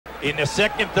in the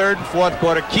second, third, and fourth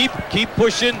quarter. Keep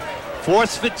pushing,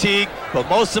 force fatigue, but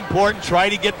most important, try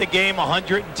to get the game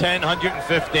 110,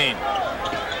 115.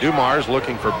 Dumars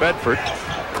looking for Bedford.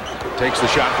 Takes the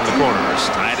shot from the corner. It's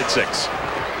tied at 6.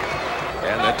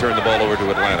 And that turned the ball over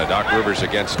to Atlanta. Doc Rivers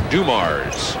against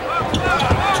Dumars.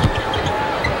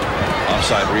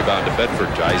 Offside rebound to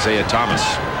Bedford to Isaiah Thomas.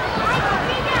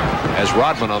 As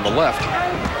Rodman on the left.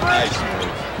 Nice move.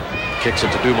 Kicks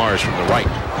it to Dumars from the right.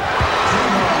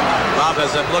 Bob,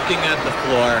 as I'm looking at the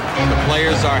floor, the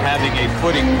players are having a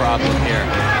footing problem here.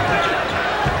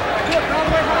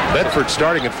 Bedford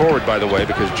starting at forward, by the way,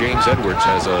 because James Edwards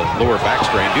has a lower back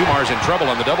strain. Dumars in trouble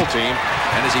on the double team,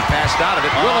 and as he passed out of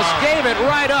it, Willis gave it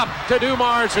right up to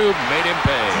Dumars, who made him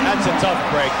pay. That's a tough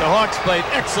break. The Hawks played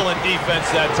excellent defense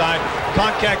that time.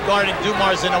 Contact guarding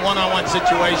Dumars in a one-on-one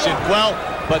situation well,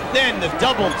 but then the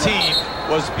double team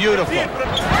was beautiful.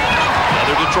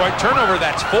 Another Detroit turnover.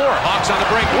 That's 4. Hawks on the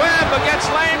break. Webb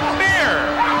against Lambeer.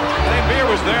 Lambeer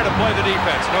was there to play the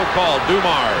defense. No call.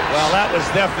 Dumars. Well, that was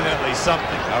definitely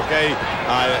something, okay?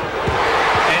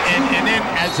 And then,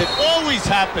 as it always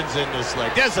happens in this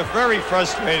league, there's a very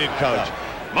frustrated coach.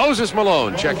 Moses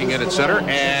Malone checking in at center,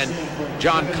 and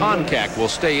John Koncak will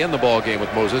stay in the ball game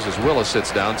with Moses as Willis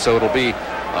sits down. So it'll be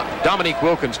Dominique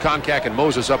Wilkins, Koncak, and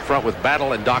Moses up front with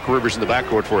Battle and Doc Rivers in the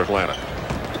backcourt for Atlanta.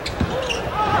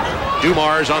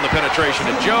 Dumars on the penetration,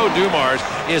 and Joe Dumars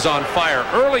is on fire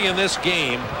early in this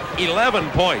game. 11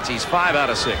 points. He's 5 out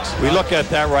of 6. We look at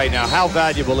that right now. How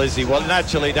valuable is he? Well,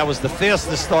 naturally, that was the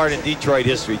fastest start in Detroit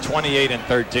history, 28 and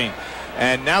 13.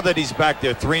 And now that he's back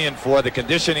there, 3 and 4, the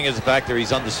conditioning is back there.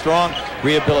 He's under strong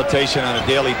rehabilitation on a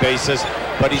daily basis.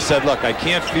 But he said, look, I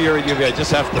can't fear you. I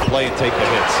just have to play and take the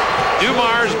hits.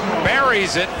 Dumars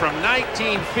buries it from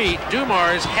 19 feet.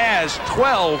 Dumars has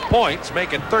 12 points,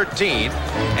 making 13.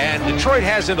 And Detroit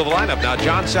has into the lineup now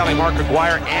John Sally, Mark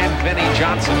Aguirre, and Benny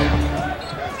Johnson.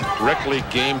 Rec League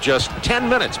game just 10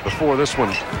 minutes before this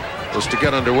one was to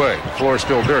get underway. The floor is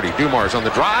still dirty. Dumars on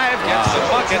the drive, gets the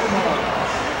bucket.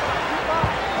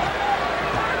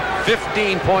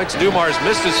 15 points. Dumars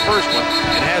missed his first one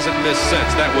and hasn't missed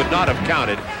since. That would not have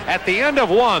counted. At the end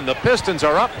of one, the Pistons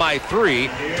are up by 3,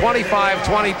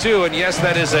 25-22, and yes,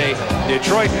 that is a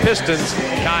Detroit Pistons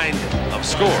kind of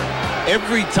score.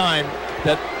 Every time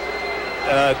that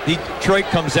Detroit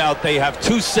comes out, they have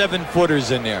 2 7-footers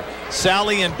in there.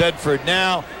 Sally and Bedford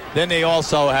now. Then they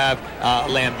also have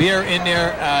Lambeer in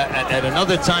there at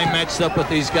another time matched up with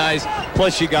these guys.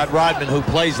 Plus you got Rodman, who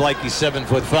plays like he's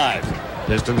 7'5".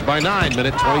 Pistons by 9,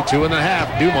 minute 22 and a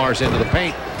half. Dumars into the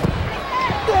paint.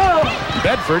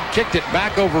 Bedford kicked it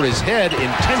back over his head,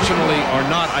 intentionally or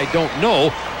not, I don't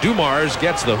know. Dumars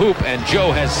gets the hoop, and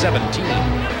Joe has 17.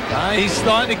 He's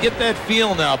starting to get that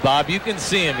feel now, Bob. You can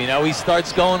see him. You know, he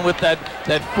starts going with that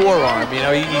forearm. You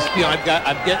know, he's feeling.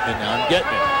 I'm getting it now. I'm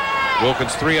getting it.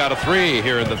 Wilkins 3 out of 3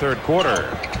 here in the third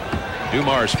quarter.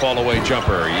 Dumars fall-away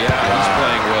jumper. Yeah, he's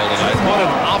playing well tonight. What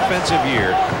an offensive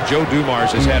year Joe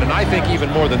Dumars has had, and I think even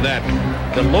more than that,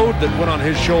 the load that went on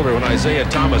his shoulder when Isaiah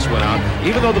Thomas went out,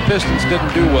 even though the Pistons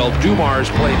didn't do well, Dumars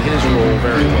played his role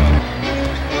very well.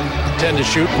 10 to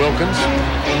shoot, Wilkins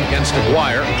against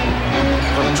Aguirre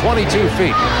from 22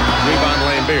 feet. Rebound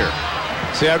Lambeer.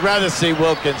 See, I'd rather see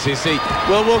Wilkins. You see,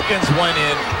 Wilkins went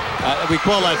in. We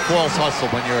call that false hustle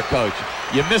when you're a coach.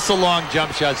 You miss a long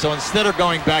jump shot, so instead of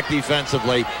going back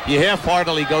defensively, you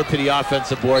half-heartedly go to the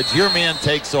offensive boards. Your man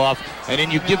takes off, and then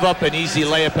you give up an easy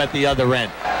layup at the other end.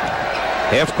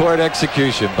 Half-court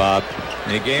execution, Bob.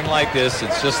 In a game like this,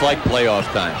 it's just like playoff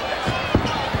time.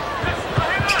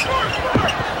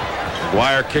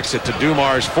 Aguirre kicks it to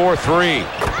Dumars, 4-3.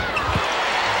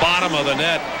 Bottom of the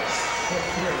net.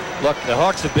 Look, the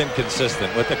Hawks have been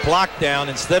consistent. With the clock down,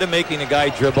 instead of making the guy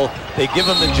dribble, they give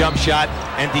him the jump shot,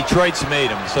 and Detroit's made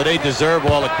him, so they deserve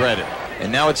all the credit.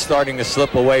 And now it's starting to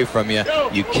slip away from you.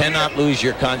 You cannot lose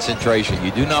your concentration. You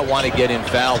do not want to get in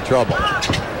foul trouble.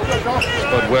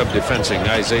 Bud Webb defensing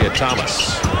Isaiah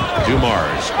Thomas.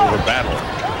 Dumars over Battle.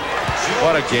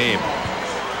 What a game.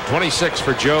 26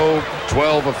 for Joe,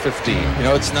 12 of 15. You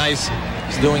know, it's nice.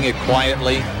 He's doing it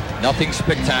quietly. Nothing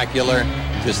spectacular.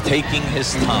 Just taking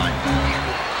his time.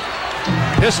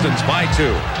 Pistons by 2.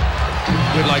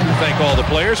 We'd like to thank all the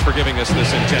players for giving us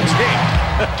this intense game.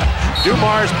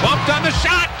 Dumars bumped on the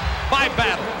shot by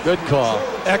Battle. Good call.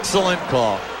 Excellent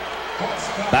call.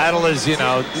 Battle is, you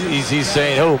know, he's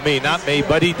saying, oh, me, not me,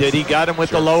 but he did. He got him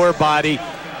with the lower body.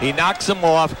 He knocks him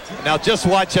off. Now just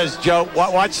watch as Joe,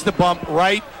 watch the bump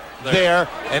right there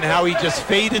and how he just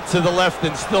faded to the left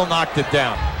and still knocked it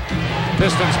down.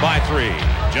 Pistons by 3.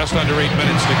 Just under 8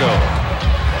 minutes to go.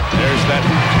 There's that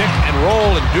pick and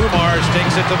roll, and Dumars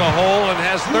takes it to the hole and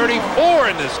has 34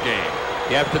 in this game.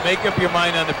 You have to make up your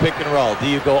mind on the pick and roll. Do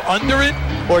you go under it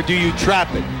or do you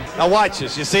trap it? Now watch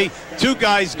this. You see, two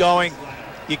guys going.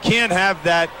 You can't have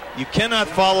that. You cannot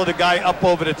follow the guy up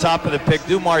over the top of the pick.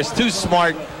 Dumars too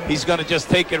smart. He's going to just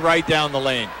take it right down the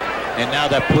lane. And now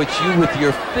that puts you with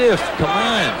your fifth. Come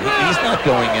on. He's not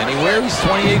going anywhere. He's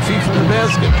 28 feet from the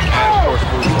basket. And, of course,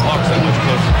 moves the Hawks that much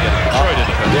closer to getting Detroit in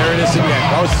defense. There it is again.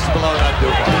 Moses Malone on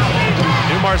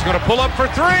Dumars. Dumars going to pull up for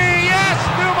three. Yes,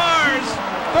 Dumars!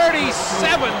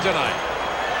 37 tonight.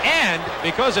 And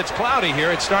because it's cloudy here,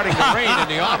 it's starting to rain in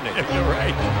the Omni.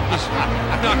 Right.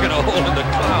 I'm not going to hold in the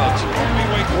clouds.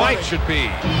 White should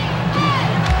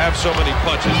have so many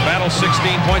punches. Battle 16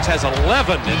 points, has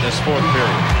 11 in this fourth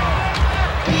period.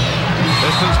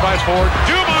 Pistons by 4.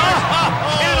 Dumars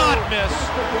cannot miss.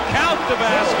 Count the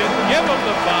basket. Give him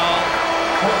the foul.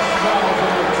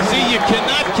 See, you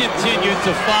cannot continue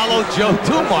to follow Joe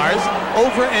Dumars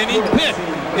over any pick.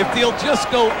 If they'll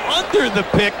just go under the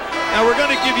pick. Now we're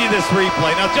going to give you this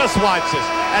replay. Now just watch this.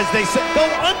 As they say, go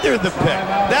under the pick.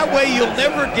 That way you'll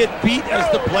never get beat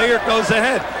as the player goes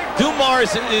ahead.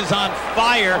 Dumars is on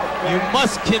fire. You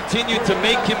must continue to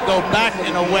make him go back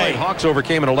and away. Hawks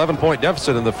overcame an 11-point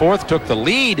deficit in the fourth, took the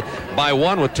lead by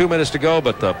 1 with 2 minutes to go,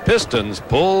 but the Pistons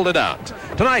pulled it out.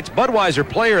 Tonight's Budweiser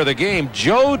player of the game,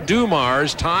 Joe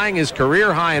Dumars, tying his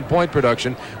career high in point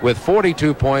production with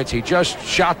 42 points. He just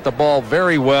shot the ball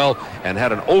very well and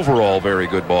had an overall very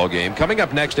good ball game. Coming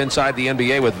up next inside the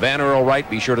NBA with Van Earl Wright.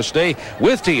 Be sure to stay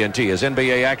with TNT as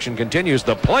NBA action continues.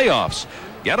 The playoffs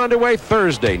get underway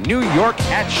Thursday. New York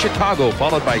at Chicago,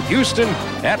 followed by Houston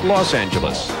at Los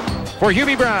Angeles. For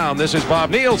Hubie Brown, this is Bob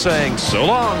Neal saying so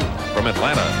long from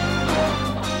Atlanta.